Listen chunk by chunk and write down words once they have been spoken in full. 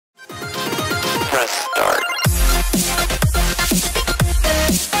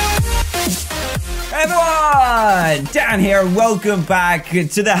Dan here, and welcome back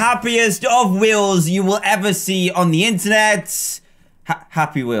to the happiest of wheels you will ever see on the internet.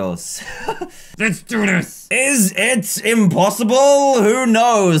 Happy Wheels. Let's do this. Is it impossible? Who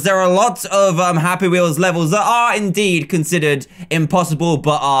knows? There are lots of Happy Wheels levels that are indeed considered impossible,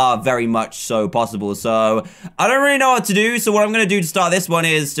 but are very much so possible. So I don't really know what to do. So what I'm going to do to start this one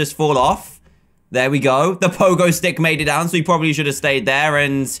is just fall off. There we go. The pogo stick made it down, so he probably should have stayed there.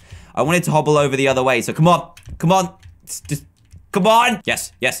 And I wanted to hobble over the other way. So come on. Come on. Just come on.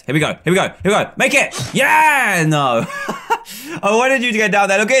 Yes. Yes. Here we go. Here we go. Here we go. Make it. Yeah. No. I wanted you to get down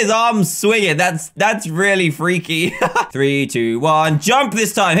there. Look at his arms swinging. That's really freaky. 3, 2, 1. Jump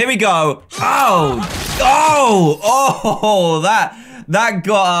this time. Here we go. Oh. Oh. Oh.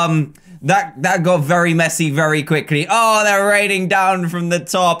 That got very messy very quickly. Oh, they're raining down from the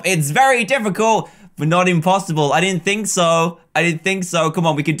top. It's very difficult, but not impossible. I didn't think so. I didn't think so. Come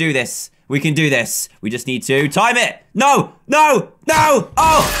on, we can do this. We can do this. We just need to time it. No. No. No.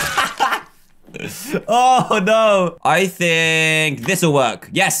 Oh. Oh, no. I think this will work.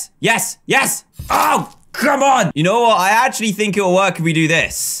 Yes. Yes. Yes. Oh, come on. You know what? I actually think it will work if we do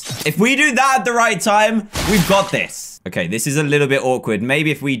this. If we do that at the right time, we've got this. Okay, this is a little bit awkward.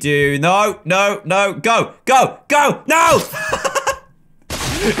 Maybe if we do... No, no, no. Go, go, go. No.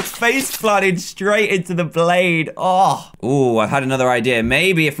 Face planted straight into the blade. Oh. Ooh, I've had another idea.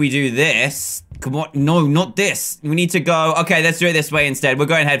 Maybe if we do this... Come on. No, not this. We need to go. Okay, let's do it this way instead. We're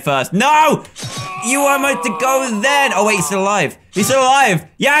going head first. No! You were meant to go then. Oh, wait, he's still alive. He's still alive.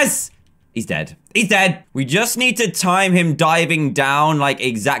 Yes! He's dead. He's dead. We just need to time him diving down, like,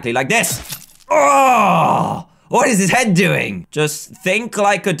 exactly like this. Oh! What is his head doing? Just think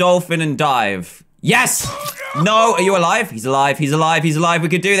like a dolphin and dive. Yes! No, are you alive? He's alive. He's alive. He's alive. We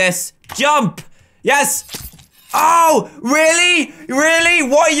could do this. Jump! Yes! Oh, really? Really?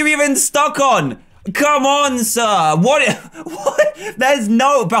 What are you even stuck on? Come on, sir. What? There's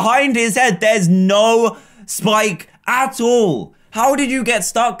no, behind his head, there's no spike at all. How did you get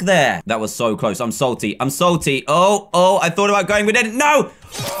stuck there? That was so close. I'm salty. I'm salty. Oh, oh, I thought about going, but didn't. No.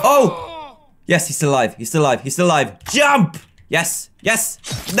 Oh. Yes, he's still alive. He's still alive. He's still alive. Jump. Yes. Yes.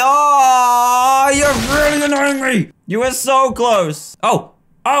 No, you're really annoying me. You were so close. Oh.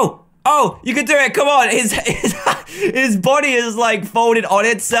 Oh. Oh, you can do it. Come on. His body is like folded on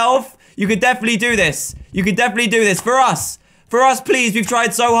itself. You could definitely do this. You could definitely do this for us. For us, please. We've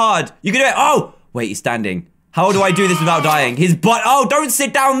tried so hard. You can do it. Oh, wait, he's standing. How do I do this without dying? His butt. Oh, don't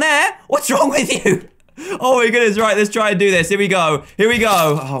sit down there. What's wrong with you? Oh my goodness. Right, let's try and do this. Here we go. Here we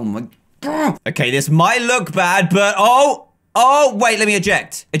go. Oh my God. Okay, this might look bad, but oh, wait, let me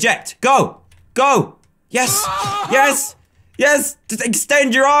eject. Eject. Go. Go. Yes. Yes. Yes, just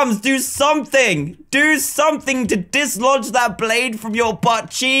extend your arms, do something. Do something to dislodge that blade from your butt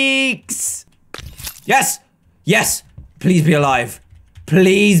cheeks. Yes, yes, please be alive.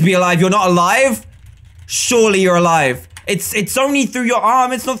 Please be alive. You're not alive? Surely you're alive. It's only through your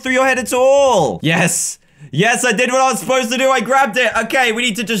arm, it's not through your head at all. Yes, yes, I did what I was supposed to do. I grabbed it. Okay, we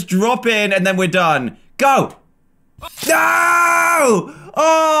need to just drop in and then we're done. Go. No!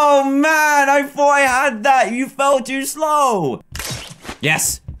 Oh, man, I thought I had that. You fell too slow.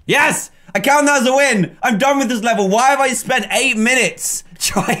 Yes. Yes. I count that as a win. I'm done with this level. Why have I spent 8 minutes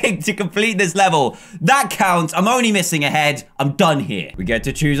trying to complete this level? That counts. I'm only missing a head. I'm done here. We get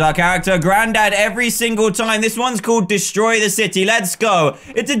to choose our character, Granddad, every single time. This one's called Destroy the City. Let's go.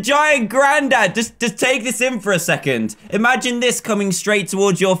 It's a giant Granddad. Just take this in for a second. Imagine this coming straight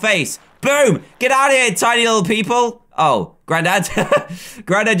towards your face. Boom. Get out of here, tiny little people. Oh, Granddad.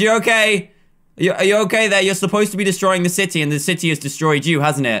 Granddad, you okay? Are you okay there? You're supposed to be destroying the city, and the city has destroyed you,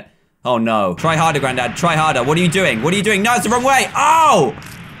 hasn't it? Oh, no. Try harder, Granddad. Try harder. What are you doing? What are you doing? No, it's the wrong way. Oh!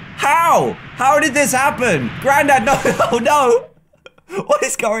 How? How did this happen? Granddad, no. Oh, no. What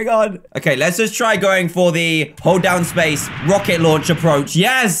is going on? Okay, let's just try going for the hold down space rocket launch approach.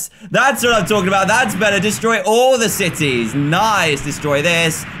 Yes, that's what I'm talking about. That's better. Destroy all the cities. Nice. Destroy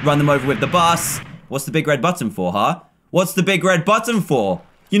this. Run them over with the bus. What's the big red button for, huh? What's the big red button for?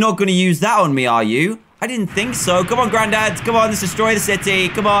 You're not going to use that on me, are you? I didn't think so. Come on, Granddad. Come on, let's destroy the city.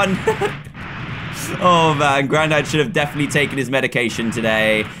 Come on. Oh, man. Granddad should have definitely taken his medication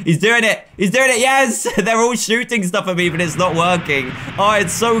today. He's doing it. He's doing it. Yes. They're all shooting stuff at me, but it's not working. Oh,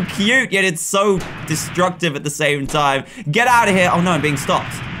 it's so cute, yet it's so destructive at the same time. Get out of here. Oh, no, I'm being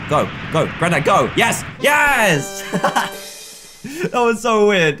stopped. Go. Go. Granddad, go. Yes. Yes. That was so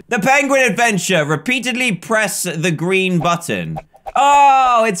weird. The Penguin Adventure. Repeatedly press the green button.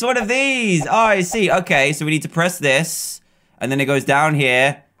 Oh, it's one of these. Oh, I see. Okay, so we need to press this. And then it goes down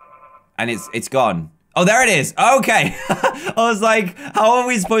here. And it's gone. Oh, there it is. Okay. I was like, how are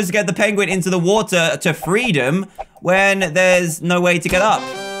we supposed to get the penguin into the water to freedom when there's no way to get up?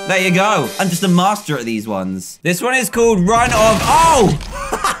 There you go. I'm just a master at these ones. This one is called Run of... Oh!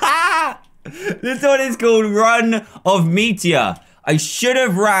 This one is called Run of Meteor. I should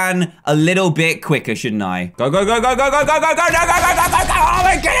have ran a little bit quicker, shouldn't I? Go, go, go, go, go, go, go, go, go, go, go, go, go, go, go. Oh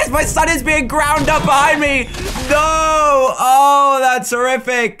my goodness, my son is being ground up behind me. No. Oh, that's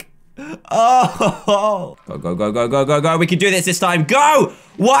horrific. Oh. Go, go, go, go, go, go, go. We can do this time. Go.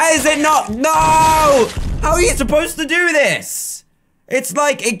 Why is it not? No. How are you supposed to do this? It's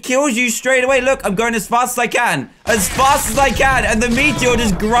like it kills you straight away. Look, I'm going as fast as I can. As fast as I can. And the meteor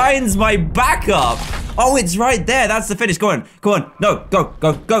just grinds my back up. Oh, it's right there. That's the finish. Go on. Go on. No. Go.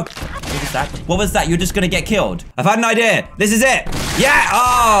 Go. Go. What was that? What was that? You're just going to get killed. I've had an idea. This is it. Yeah.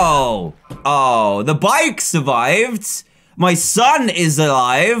 Oh. Oh. The bike survived. My son is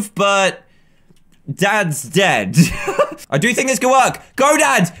alive, but Dad's dead. I do think this could work. Go,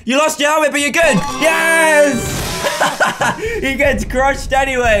 Dad. You lost your helmet, but you're good. Yes. He gets crushed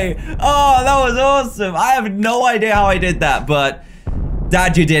anyway. Oh, that was awesome. I have no idea how I did that, but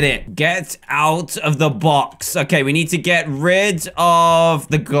Dad, you did it. Get out of the box. Okay, we need to get rid of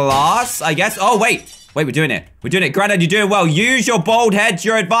the glass, I guess. Oh, wait. Wait, we're doing it. We're doing it. Granddad, you're doing well. Use your bald head to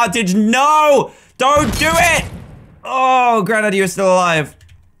your advantage. No! Don't do it! Oh, Granddad, you're still alive.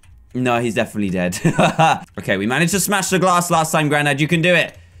 No, he's definitely dead. Okay, we managed to smash the glass last time, Granddad. You can do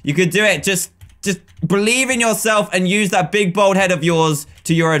it. You can do it. Just believe in yourself and use that big bald head of yours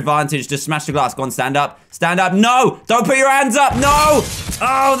to your advantage to smash the glass. Go on, stand up. Stand up. No! Don't put your hands up. No!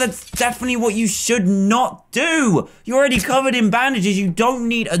 Oh, that's definitely what you should not do. You're already covered in bandages. You don't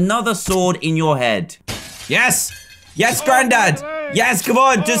need another sword in your head. Yes! Yes, Granddad! Yes, come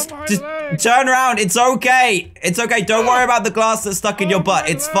on. Just turn around. It's okay. It's okay. Don't worry about the glass that's stuck in your butt.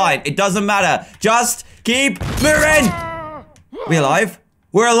 It's fine. It doesn't matter. Just keep moving. We alive?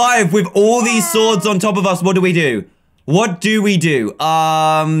 We're alive with all these swords on top of us. What do we do? What do we do?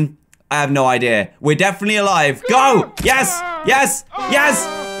 I have no idea. We're definitely alive. Go! Yes! Yes! Yes!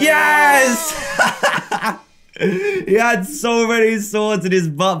 Yes! He had so many swords in his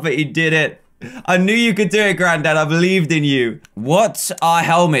butt, but he did it. I knew you could do it, Granddad. I believed in you. What are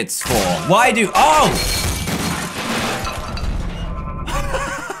helmets for? Why do... Oh!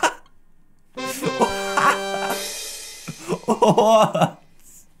 What?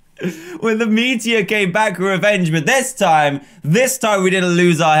 When the meteor came back with revenge, but this time we didn't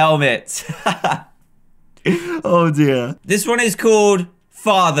lose our helmet. Oh dear. This one is called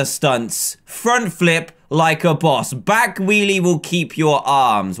Father Stunts. Front flip like a boss. Back wheelie will keep your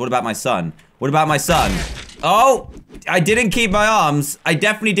arms. What about my son? What about my son? Oh, I didn't keep my arms. I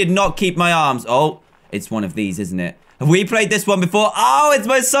definitely did not keep my arms. Oh, it's one of these, isn't it? Have we played this one before? Oh, it's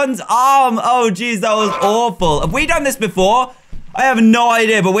my son's arm. Oh, geez, that was awful. Have we done this before? I have no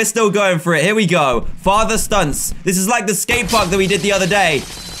idea, but we're still going for it. Here we go. Father Stunts. This is like the skate park that we did the other day,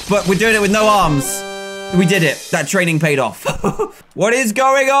 but we're doing it with no arms. We did it. That training paid off. What is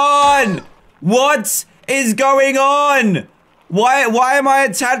going on? What is going on? Why am I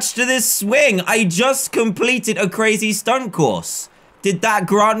attached to this swing? I just completed a crazy stunt course. Did that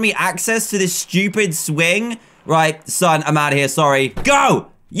grant me access to this stupid swing? Right, son, I'm out of here. Sorry. Go!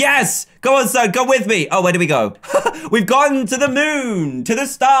 Yes! Go on, son. Go with me. Oh, where do we go? We've gone to the moon, to the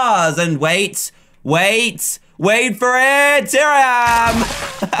stars, and wait for it. Here I am.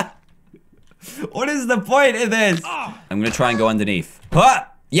 What is the point of this? I'm gonna try and go underneath.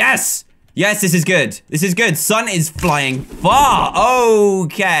 Yes! Yes, this is good. This is good. Son is flying far.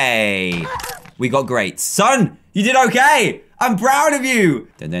 Okay. We got great. Son, you did okay. I'm proud of you.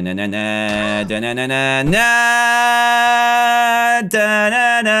 Da-na-na-na, da-na-na-na-na,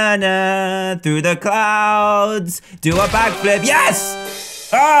 da-na-na-na, through the clouds, do a backflip. Yes!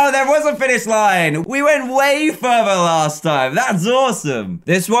 Oh, there was a finish line. We went way further last time. That's awesome.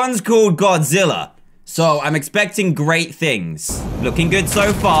 This one's called Godzilla. So I'm expecting great things. Looking good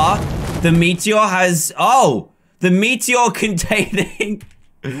so far. The meteor has... Oh, the meteor containing...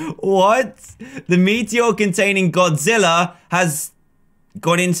 What? The meteor containing Godzilla has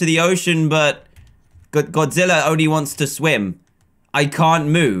gone into the ocean, but Godzilla only wants to swim. I can't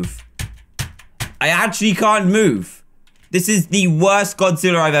move. I actually can't move. This is the worst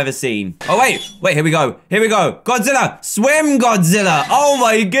Godzilla I've ever seen. Oh, wait, here we go. Here we go. Godzilla, swim Godzilla. Oh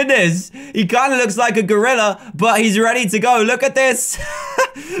my goodness. He kind of looks like a gorilla, but he's ready to go. Look at this.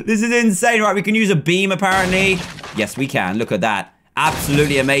 This is insane. Right, we can use a beam apparently. Yes, we can. Look at that.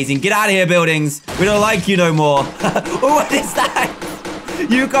 Absolutely amazing. Get out of here, buildings. We don't like you no more. What is that?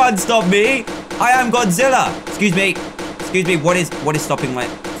 You can't stop me. I am Godzilla. Excuse me. Excuse me. What is stopping my...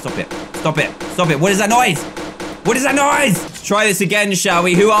 Stop it. Stop it. Stop it. What is that noise? What is that noise? Let's try this again, shall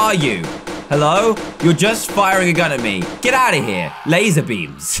we? Who are you? Hello? You're just firing a gun at me. Get out of here. Laser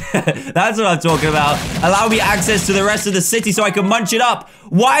beams. That's what I'm talking about. Allow me access to the rest of the city so I can munch it up.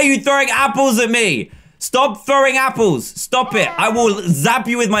 Why are you throwing apples at me? Stop throwing apples. Stop it. I will zap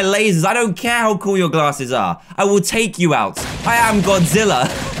you with my lasers. I don't care how cool your glasses are. I will take you out. I am Godzilla.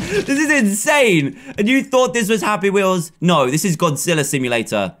 This is insane. And you thought this was Happy Wheels? No, this is Godzilla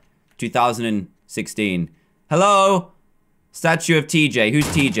Simulator 2016. Hello? Statue of TJ. Who's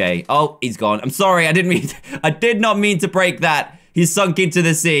TJ? Oh, he's gone. I'm sorry. I did not mean to break that. He's sunk into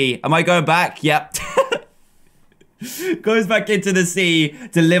the sea. Am I going back? Yep. Goes back into the sea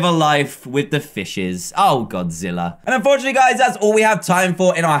to live a life with the fishes. Oh, Godzilla. And unfortunately, guys, that's all we have time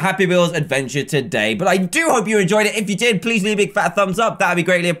for in our Happy Wheels adventure today. But I do hope you enjoyed it. If you did, please leave a big fat thumbs up. That would be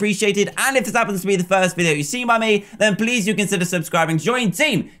greatly appreciated. And if this happens to be the first video you've seen by me, then please do consider subscribing. Join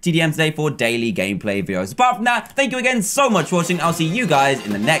Team TDM today for daily gameplay videos. Apart from that, thank you again so much for watching. I'll see you guys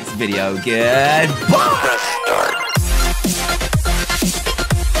in the next video. Goodbye. Press start.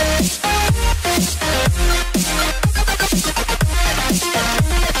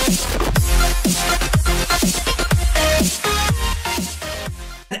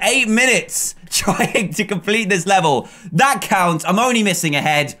 8 minutes trying to complete this level. That counts. I'm only missing a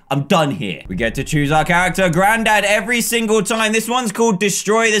head. I'm done here. We get to choose our character, Granddad, every single time. This one's called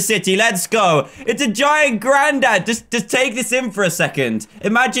Destroy the City. Let's go. It's a giant Granddad. Just take this in for a second.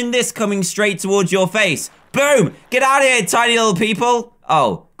 Imagine this coming straight towards your face. Boom. Get out of here, tiny little people.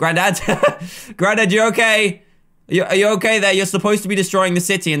 Oh, Granddad. Granddad, you okay? Are you okay there? You're supposed to be destroying the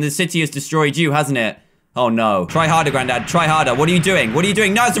city, and the city has destroyed you, hasn't it? Oh no. Try harder, Granddad. Try harder. What are you doing? What are you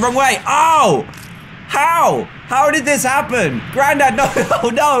doing? No, it's the wrong way. Oh! How? How did this happen? Granddad, no. Oh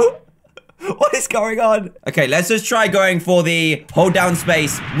no. What is going on? Okay, let's just try going for the hold down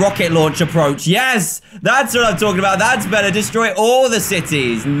space rocket launch approach. Yes! That's what I'm talking about. That's better. Destroy all the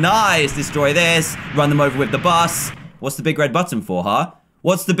cities. Nice. Destroy this. Run them over with the bus. What's the big red button for, huh?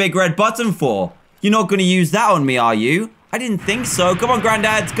 What's the big red button for? You're not going to use that on me, are you? I didn't think so. Come on,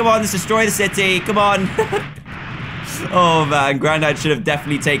 Granddad. Come on, let's destroy the city. Come on. Oh, man. Granddad should have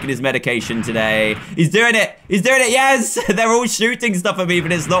definitely taken his medication today. He's doing it. He's doing it. Yes. They're all shooting stuff at me,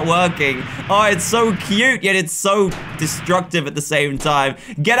 but it's not working. Oh, it's so cute, yet it's so destructive at the same time.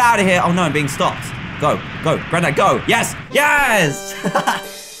 Get out of here. Oh, no, I'm being stopped. Go. Go. Granddad, go. Yes. Yes.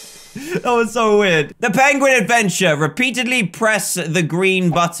 That was so weird. The Penguin Adventure. Repeatedly press the green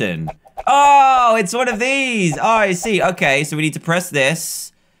button. Oh, it's one of these. Oh, I see. Okay, so we need to press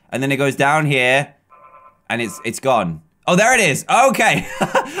this. And then it goes down here. And it's gone. Oh, there it is. Okay.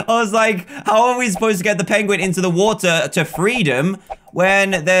 I was like, how are we supposed to get the penguin into the water to freedom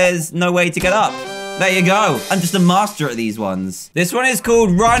when there's no way to get up? There you go. I'm just a master at these ones. This one is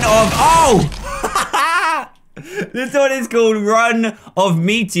called Run of... Oh! This one is called Run of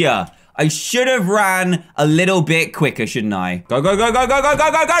Meteor. I should have ran a little bit quicker, shouldn't I? Go, go, go, go, go, go, go,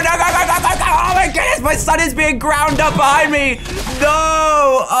 go, go, go, go, go, go, go, go. Oh my goodness, my son is being ground up behind me.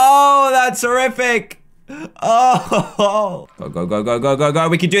 No. Oh, that's horrific. Oh. Go, go, go, go, go, go, go.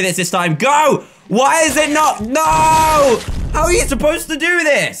 We can do this time. Go. Why is it not? No. How are you supposed to do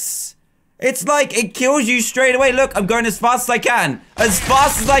this? It's like it kills you straight away. Look, I'm going as fast as I can. As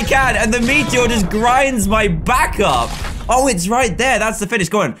fast as I can. And the meteor just grinds my back up. Oh, it's right there. That's the finish.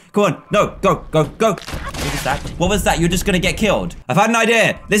 Go on. Go on. No. Go. Go. Go. What was that? What was that? You're just going to get killed. I've had an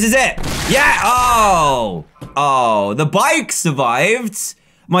idea. This is it. Yeah. Oh. Oh. The bike survived.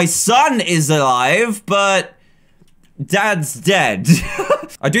 My son is alive, but Dad's dead.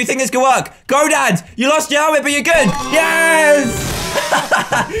 I do think this could work. Go, Dad. You lost your helmet, but you're good. Yes.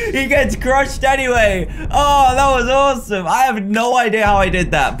 He gets crushed anyway. Oh, that was awesome. I have no idea how I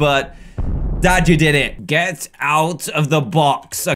did that, but Dad, you did it. Get out of the box.